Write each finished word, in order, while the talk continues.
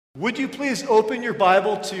Would you please open your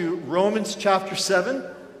Bible to Romans chapter 7?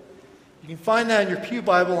 You can find that in your pew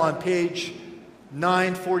Bible on page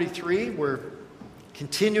 943. We're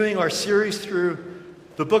continuing our series through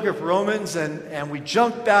the book of Romans, and we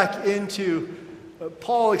jump back into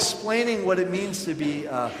Paul explaining what it means to be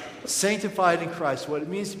sanctified in Christ, what it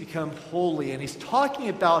means to become holy. And he's talking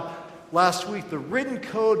about, last week, the written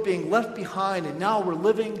code being left behind, and now we're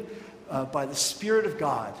living by the Spirit of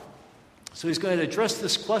God. So he's going to address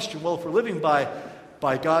this question. Well, if we're living by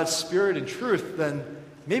God's Spirit and truth, then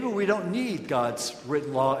maybe we don't need God's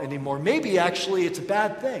written law anymore. Maybe actually it's a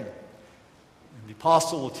bad thing. And the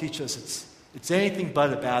apostle will teach us it's anything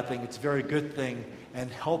but a bad thing. It's a very good thing and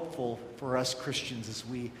helpful for us Christians as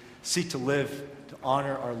we seek to live to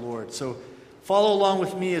honor our Lord. So follow along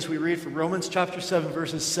with me as we read from Romans chapter 7,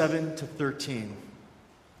 verses 7 to 13.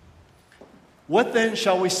 What then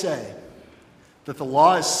shall we say? That the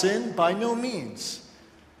law is sin? By no means.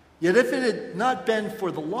 Yet if it had not been for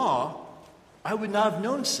the law, I would not have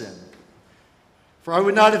known sin. For I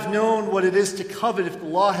would not have known what it is to covet if the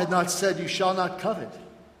law had not said, "You shall not covet."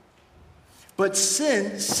 But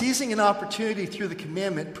sin, seizing an opportunity through the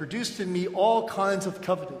commandment, produced in me all kinds of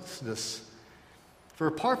covetousness. For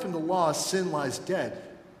apart from the law, sin lies dead.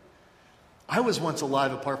 I was once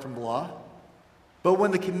alive apart from the law, but when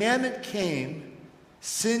the commandment came,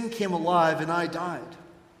 sin came alive and I died.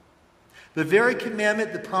 The very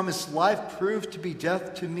commandment that promised life proved to be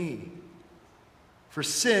death to me. For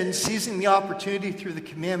sin, seizing the opportunity through the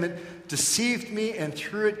commandment, deceived me and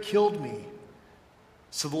through it killed me.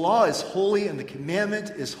 So the law is holy and the commandment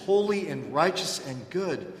is holy and righteous and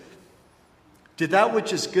good. Did that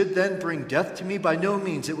which is good then bring death to me? By no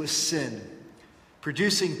means. It was sin,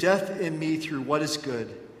 producing death in me through what is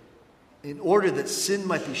good, in order that sin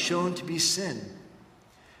might be shown to be sin,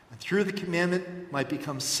 and through the commandment might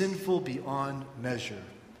become sinful beyond measure.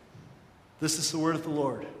 This is the word of the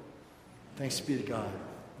Lord. Thanks be to God.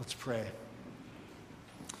 Let's pray.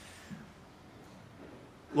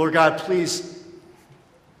 Lord God, please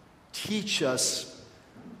teach us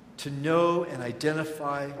to know and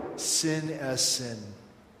identify sin as sin.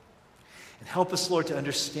 And help us, Lord, to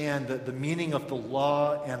understand the meaning of the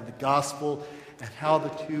law and the gospel and how the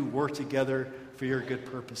two work together for your good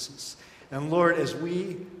purposes. And Lord, as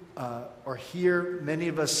we are here, many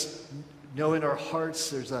of us know in our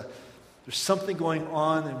hearts there's something going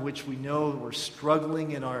on in which we know we're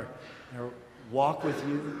struggling in our walk with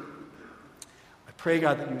you. I pray,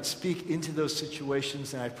 God, that you would speak into those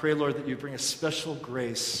situations, and I pray, Lord, that you bring a special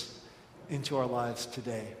grace into our lives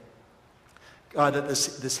today. God, that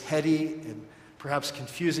this heady and perhaps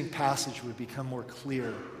confusing passage would become more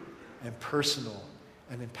clear and personal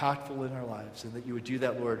and impactful in our lives, and that you would do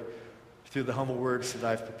that, Lord, through the humble words that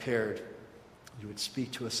I've prepared. You would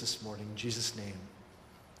speak to us this morning. In Jesus' name,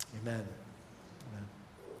 amen. Amen.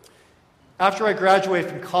 After I graduated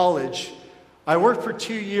from college, I worked for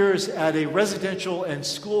 2 years at a residential and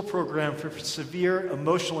school program for severe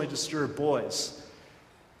emotionally disturbed boys.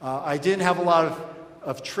 I didn't have a lot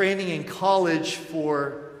of training in college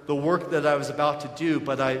for the work that I was about to do,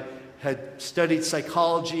 but I had studied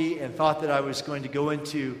psychology and thought that I was going to go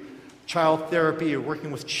into child therapy or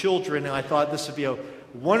working with children, and I thought this would be a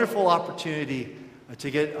wonderful opportunity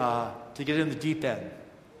to get in the deep end.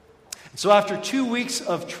 And so after 2 weeks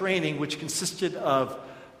of training, which consisted of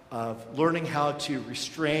learning how to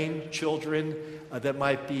restrain children that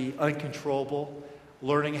might be uncontrollable,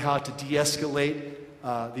 learning how to de-escalate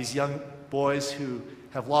these young boys who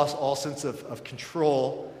have lost all sense of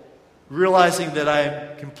control, realizing that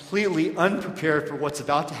I'm completely unprepared for what's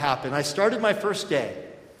about to happen, I started my first day.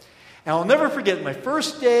 And I'll never forget, my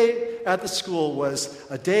first day at the school was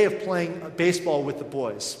a day of playing baseball with the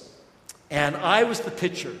boys. And I was the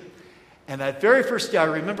pitcher. And that very first day, I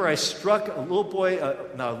remember I struck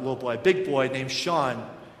a big boy named Sean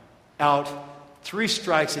out 3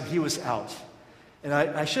 strikes, and he was out. And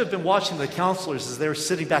I should have been watching the counselors as they were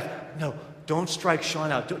sitting back. No, don't strike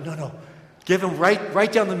Sean out. No. Give him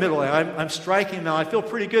right down the middle. I'm striking him now. I feel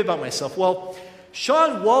pretty good about myself. Well,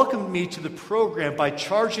 Sean welcomed me to the program by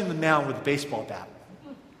charging the mound with a baseball bat.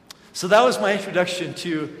 So that was my introduction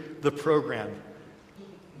to the program.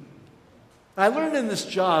 I learned in this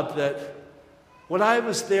job that what I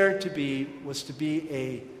was there to be was to be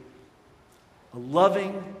a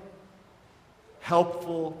loving,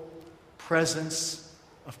 helpful presence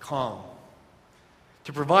of calm.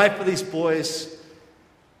 To provide for these boys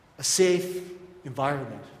a safe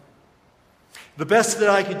environment. The best that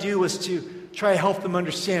I could do was to try to help them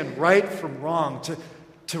understand right from wrong,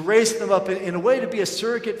 to raise them up in a way to be a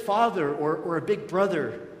surrogate father or a big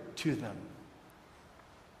brother to them.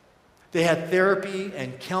 They had therapy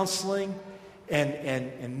and counseling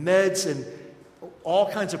and meds and all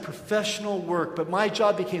kinds of professional work. But my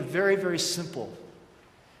job became very, very simple.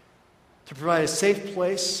 To provide a safe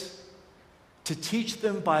place, to teach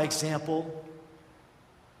them by example,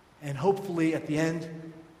 and hopefully at the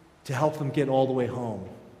end, to help them get all the way home.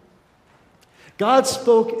 God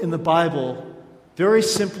spoke in the Bible very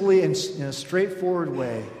simply and in a straightforward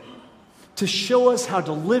way to show us how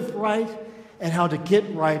to live right and how to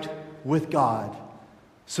get right with God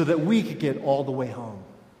so that we could get all the way home.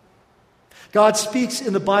 God speaks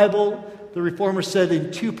in the Bible, the Reformer said,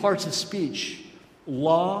 in two parts of speech,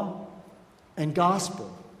 law and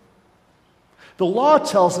gospel. The law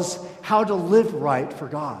tells us how to live right for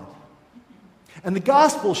God. And the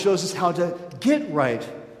gospel shows us how to get right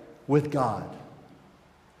with God.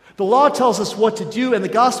 The law tells us what to do, and the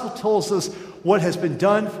gospel tells us what has been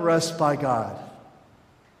done for us by God.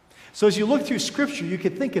 So as you look through Scripture, you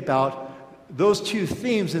could think about those two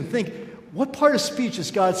themes and think, what part of speech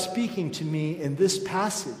is God speaking to me in this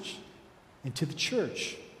passage and to the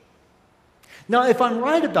church? Now, if I'm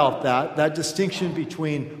right about that distinction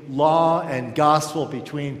between law and gospel,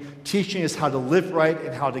 between teaching us how to live right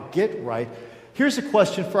and how to get right, here's a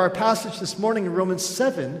question for our passage this morning in Romans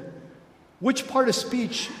 7. Which part of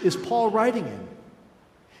speech is Paul writing in?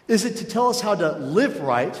 Is it to tell us how to live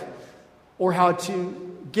right or how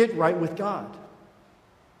to get right with God?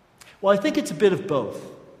 Well, I think it's a bit of both.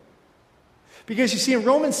 Because you see, in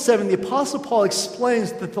Romans 7, the Apostle Paul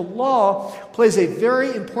explains that the law plays a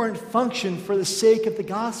very important function for the sake of the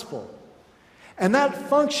gospel. And that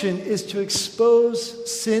function is to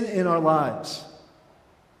expose sin in our lives.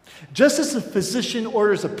 Just as a physician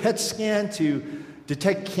orders a PET scan to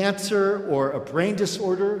detect cancer or a brain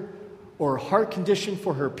disorder or a heart condition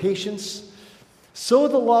for her patients, so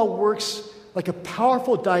the law works like a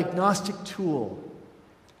powerful diagnostic tool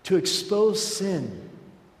to expose sin.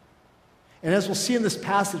 And as we'll see in this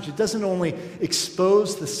passage, it doesn't only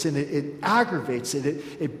expose the sin, it aggravates it.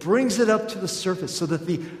 It brings it up to the surface so that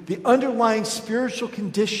the underlying spiritual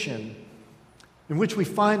condition in which we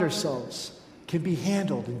find ourselves can be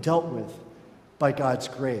handled and dealt with by God's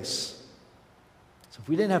grace. So if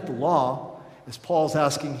we didn't have the law, as Paul's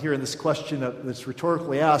asking here in this question that's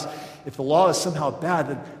rhetorically asked, if the law is somehow bad,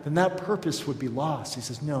 then that purpose would be lost. He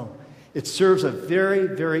says, no, it serves a very,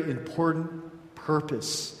 very important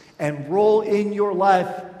purpose and role in your life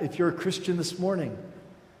if you're a Christian this morning.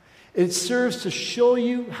 It serves to show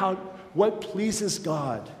you what pleases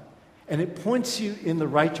God, and it points you in the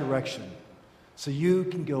right direction so you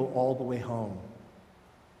can go all the way home.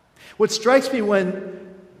 What strikes me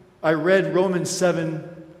when I read Romans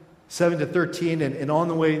 7 to 13, and on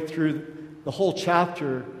the way through the whole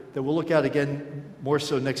chapter that we'll look at again more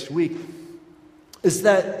so next week, is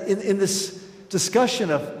that in this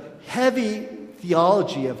discussion of heavy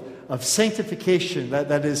theology of sanctification,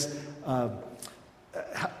 that is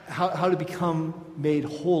how to become made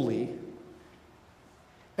holy,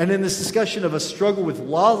 and in this discussion of a struggle with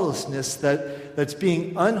lawlessness that's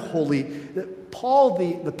being unholy, that Paul,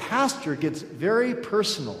 the pastor, gets very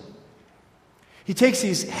personal. He takes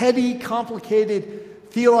these heady, complicated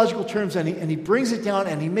theological terms and he brings it down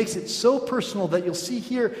and he makes it so personal that you'll see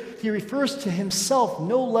here he refers to himself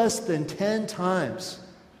no less than 10 times.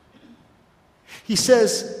 He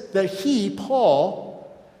says that he,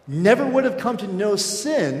 Paul, never would have come to know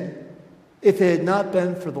sin if it had not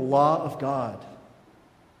been for the law of God.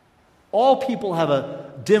 All people have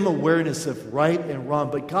a dim awareness of right and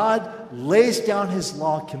wrong, but God lays down his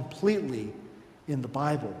law completely in the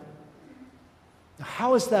Bible. Now,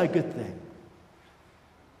 how is that a good thing?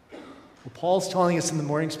 Well, Paul's telling us in the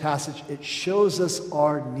morning's passage, it shows us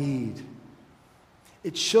our need.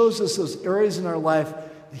 It shows us those areas in our life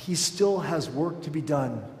that he still has work to be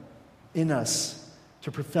done in us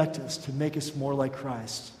to perfect us, to make us more like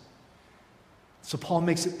Christ. So Paul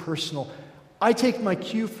makes it personal. I take my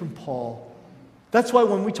cue from Paul. That's why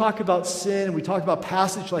when we talk about sin, we talk about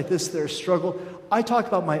passage like this, their struggle, I talk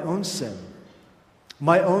about my own sin,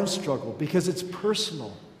 my own struggle, because it's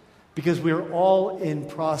personal, because we are all in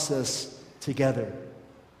process together.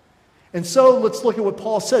 And so let's look at what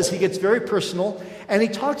Paul says. He gets very personal, and he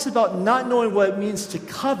talks about not knowing what it means to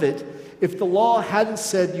covet if the law hadn't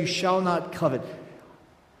said you shall not covet.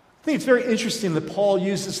 I think it's very interesting that Paul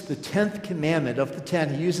uses the 10th commandment of the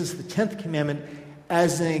 10. He uses the 10th commandment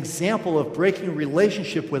as an example of breaking a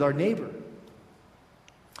relationship with our neighbor.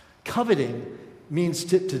 Coveting means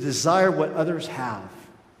to desire what others have.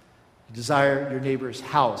 You desire your neighbor's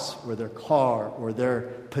house or their car or their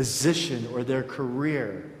position or their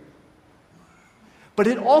career. But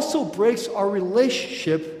it also breaks our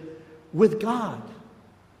relationship with God.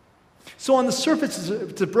 So on the surface,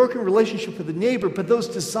 it's a broken relationship with a neighbor, but those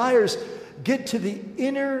desires get to the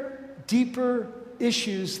inner, deeper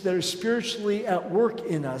issues that are spiritually at work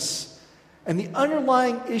in us. And the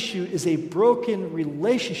underlying issue is a broken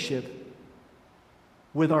relationship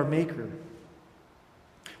with our Maker.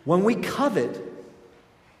 When we covet,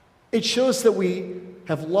 it shows that we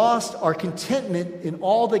have lost our contentment in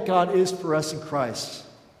all that God is for us in Christ.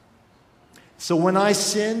 So when I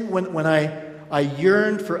sin, when I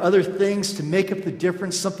yearn for other things to make up the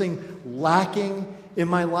difference, something lacking in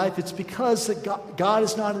my life, it's because that God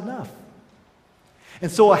is not enough. And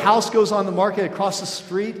so a house goes on the market across the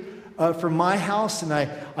street from my house, and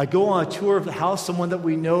I go on a tour of the house. Someone that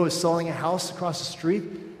we know is selling a house across the street.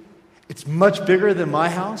 It's much bigger than my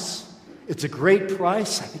house. It's a great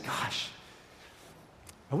price. I think, gosh,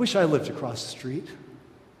 I wish I lived across the street.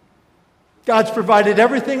 God's provided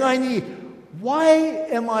everything I need. Why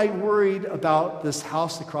am I worried about this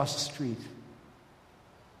house across the street?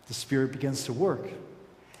 The Spirit begins to work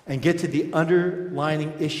and get to the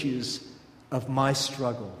underlying issues of my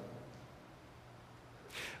struggle.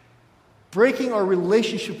 Breaking our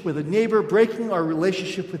relationship with a neighbor, breaking our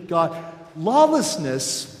relationship with God.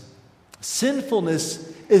 Lawlessness,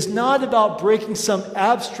 sinfulness, is not about breaking some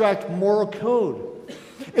abstract moral code.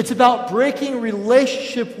 It's about breaking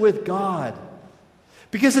relationship with God.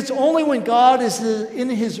 Because it's only when God is in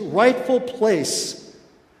his rightful place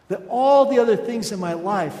that all the other things in my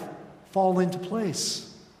life fall into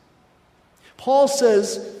place. Paul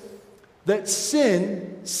says that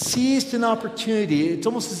sin seized an opportunity. It's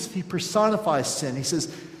almost as if he personifies sin. He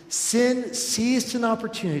says, sin seized an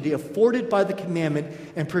opportunity afforded by the commandment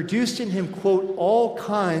and produced in him, quote, all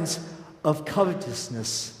kinds of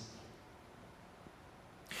covetousness.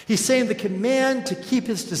 He's saying the command to keep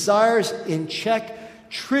his desires in check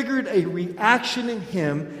triggered a reaction in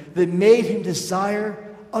him that made him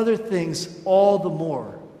desire other things all the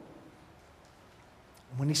more.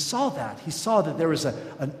 When he saw that there was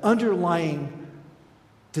an underlying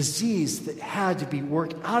disease that had to be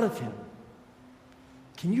worked out of him.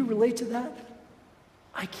 Can you relate to that?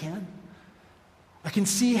 I can. I can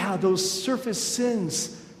see how those surface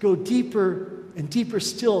sins go deeper and deeper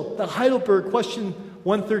still. The Heidelberg question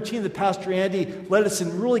 113 that Pastor Andy led us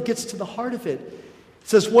in really gets to the heart of it. It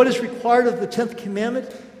says, what is required of the 10th commandment?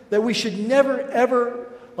 That we should never, ever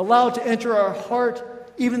allow to enter our heart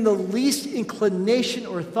even the least inclination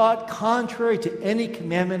or thought contrary to any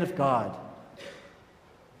commandment of God.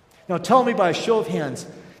 Now tell me by a show of hands,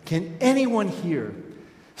 can anyone here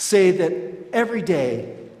say that every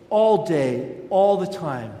day, all the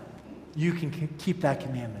time, you can keep that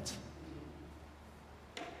commandment?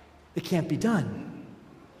 It can't be done.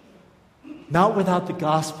 Not without the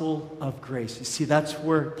gospel of grace. You see, that's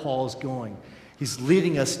where Paul is going. He's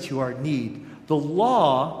leading us to our need. The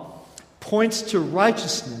law points to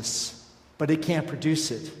righteousness, but it can't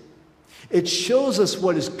produce it. It shows us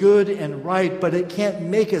what is good and right, but it can't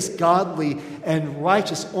make us godly and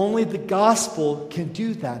righteous. Only the gospel can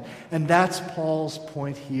do that. And that's Paul's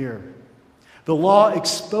point here. The law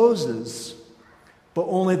exposes, but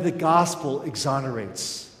only the gospel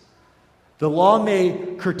exonerates. The law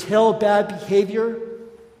may curtail bad behavior.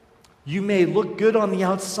 You may look good on the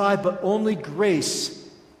outside, but only grace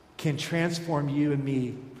can transform you and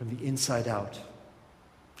me from the inside out.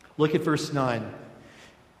 Look at verse 9. It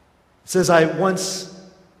says, I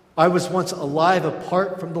was once alive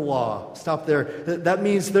apart from the law. Stop there. That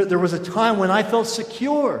means there was a time when I felt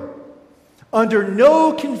secure, under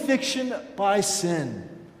no conviction by sin.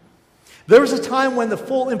 There was a time when the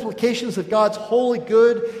full implications of God's holy,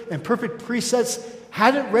 good, and perfect precepts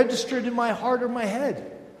hadn't registered in my heart or my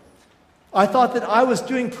head. I thought that I was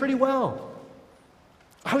doing pretty well.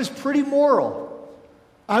 I was pretty moral.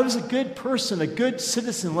 I was a good person, a good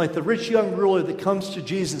citizen, like the rich young ruler that comes to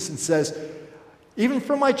Jesus and says, even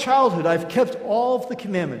from my childhood, I've kept all of the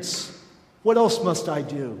commandments. What else must I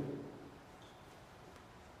do?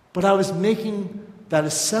 But I was making that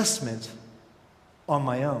assessment on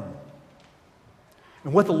my own.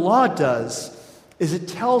 And what the law does is it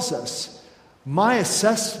tells us my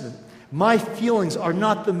assessment, my feelings are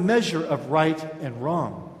not the measure of right and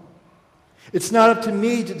wrong. It's not up to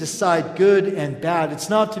me to decide good and bad. It's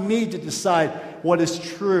not up to me to decide what is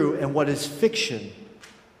true and what is fiction.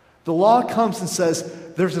 The law comes and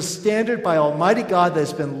says there's a standard by Almighty God that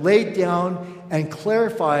has been laid down and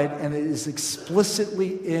clarified, and it is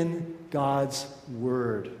explicitly in God's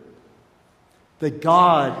Word. That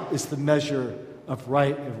God is the measure of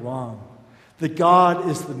right and wrong. That God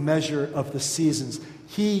is the measure of the seasons.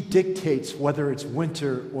 He dictates whether it's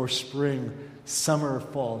winter or spring, summer or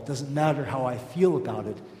fall. It doesn't matter how I feel about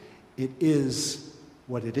it. It is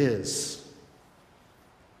what it is.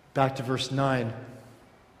 Back to verse 9.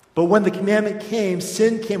 But when the commandment came,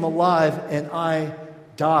 sin came alive and I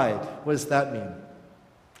died. What does that mean?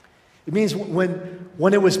 It means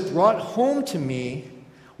when it was brought home to me,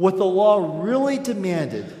 what the law really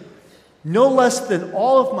demanded, no less than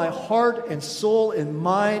all of my heart and soul and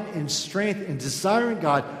mind and strength and desiring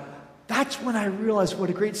God, that's when I realized what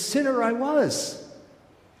a great sinner I was.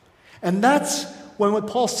 And that's when what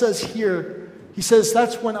Paul says here, he says,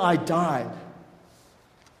 that's when I died.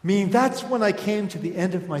 Meaning that's when I came to the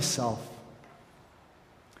end of myself.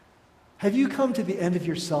 Have you come to the end of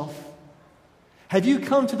yourself? Have you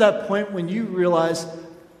come to that point when you realize,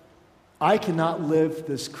 I cannot live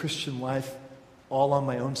this Christian life all on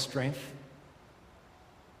my own strength?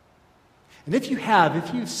 And if you have,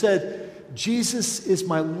 if you've said, Jesus is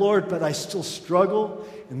my Lord, but I still struggle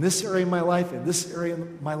in this area of my life, in this area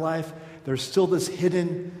of my life, there's still this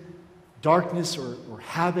hidden darkness or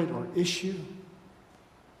habit or issue.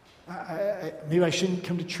 Maybe I shouldn't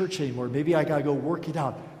come to church anymore. Maybe I got to go work it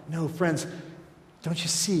out. No, friends, don't you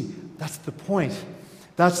see? That's the point.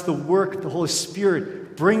 That's the work of the Holy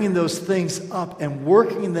Spirit, bringing those things up and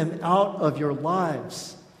working them out of your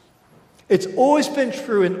lives. It's always been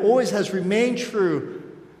true and always has remained true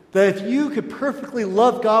that if you could perfectly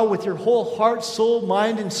love God with your whole heart, soul,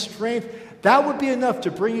 mind, and strength, that would be enough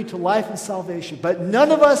to bring you to life and salvation. But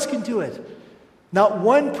none of us can do it. Not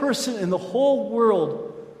one person in the whole world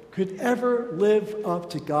could ever live up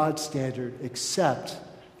to God's standard except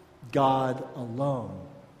God alone.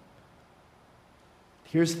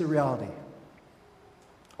 Here's the reality.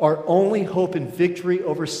 Our only hope and victory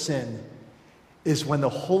over sin is when the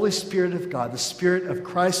Holy Spirit of God, the Spirit of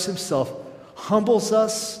Christ himself, humbles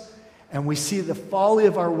us and we see the folly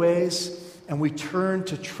of our ways and we turn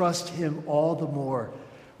to trust him all the more.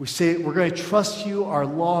 We say, we're going to trust you, our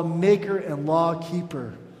lawmaker and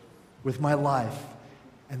lawkeeper, with my life.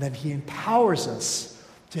 And then he empowers us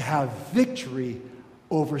to have victory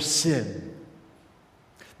over sin.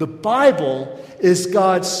 The Bible is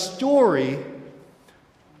God's story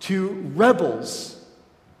to rebels,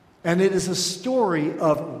 and it is a story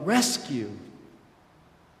of rescue.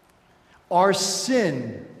 Our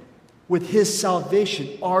sin with his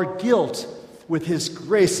salvation, our guilt with his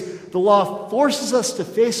grace. The law forces us to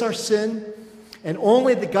face our sin, and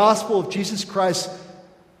only the gospel of Jesus Christ,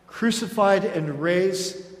 crucified and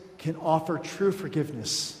raised, can offer true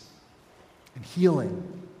forgiveness and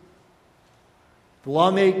healing. The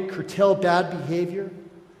law may curtail bad behavior,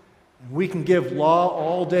 and we can give law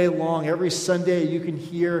all day long. Every Sunday you can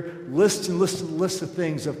hear lists and lists and lists of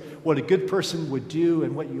things of what a good person would do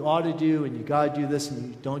and what you ought to do, and you got to do this and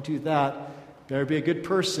you don't do that. Better be a good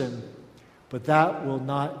person. But that will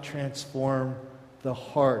not transform the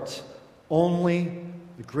heart. Only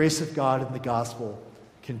the grace of God and the gospel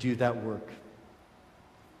can do that work.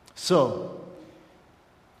 So,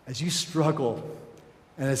 as you struggle,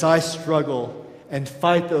 and as I struggle, and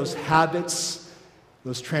fight those habits,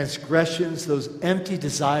 those transgressions, those empty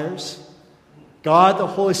desires, God, the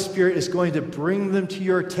Holy Spirit, is going to bring them to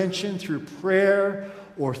your attention through prayer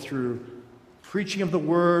or through preaching of the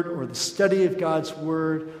Word or the study of God's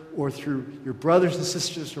Word or through your brothers and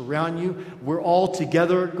sisters around you. We're all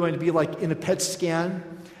together going to be like in a PET scan.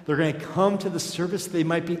 They're going to come to the service. They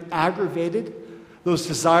might be aggravated, those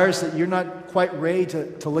desires that you're not quite ready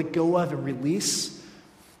to let go of and release.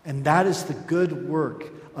 And that is the good work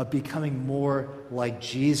of becoming more like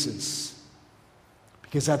Jesus.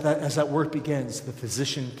 Because as that work begins, the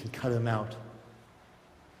physician can cut him out.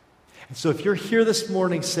 And so if you're here this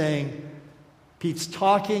morning saying, Pete's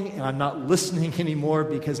talking and I'm not listening anymore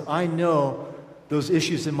because I know those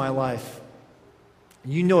issues in my life.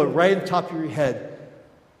 You know it right at the top of your head.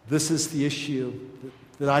 This is the issue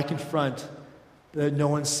that I confront that no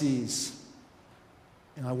one sees.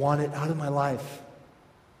 And I want it out of my life.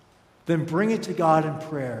 Then bring it to God in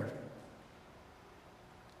prayer.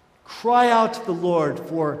 Cry out to the Lord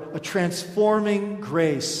for a transforming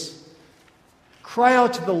grace. Cry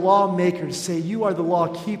out to the lawmaker to say, you are the law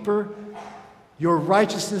keeper. Your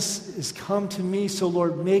righteousness is come to me, so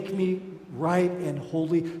Lord, make me right and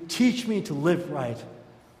holy. Teach me to live right.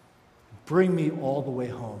 Bring me all the way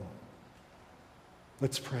home.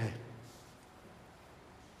 Let's pray.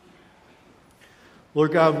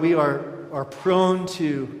 Lord God, we are prone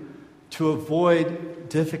to avoid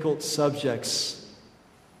difficult subjects,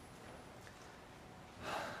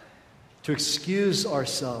 to excuse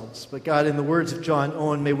ourselves. But God, in the words of John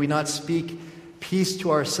Owen, may we not speak peace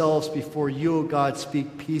to ourselves before you, O God,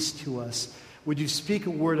 speak peace to us. Would you speak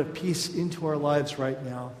a word of peace into our lives right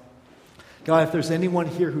now? God, if there's anyone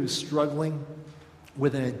here who's struggling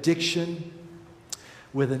with an addiction,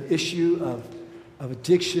 with an issue of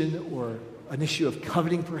addiction or an issue of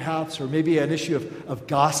coveting perhaps, or maybe an issue of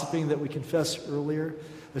gossiping that we confessed earlier.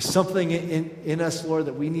 There's something in us, Lord,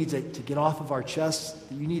 that we need to get off of our chests,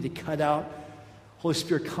 that you need to cut out. Holy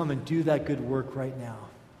Spirit, come and do that good work right now.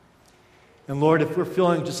 And Lord, if we're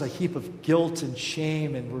feeling just a heap of guilt and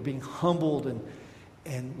shame and we're being humbled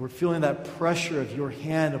and we're feeling that pressure of your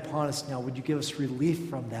hand upon us now, would you give us relief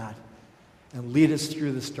from that and lead us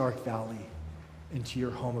through this dark valley into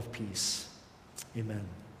your home of peace? Amen.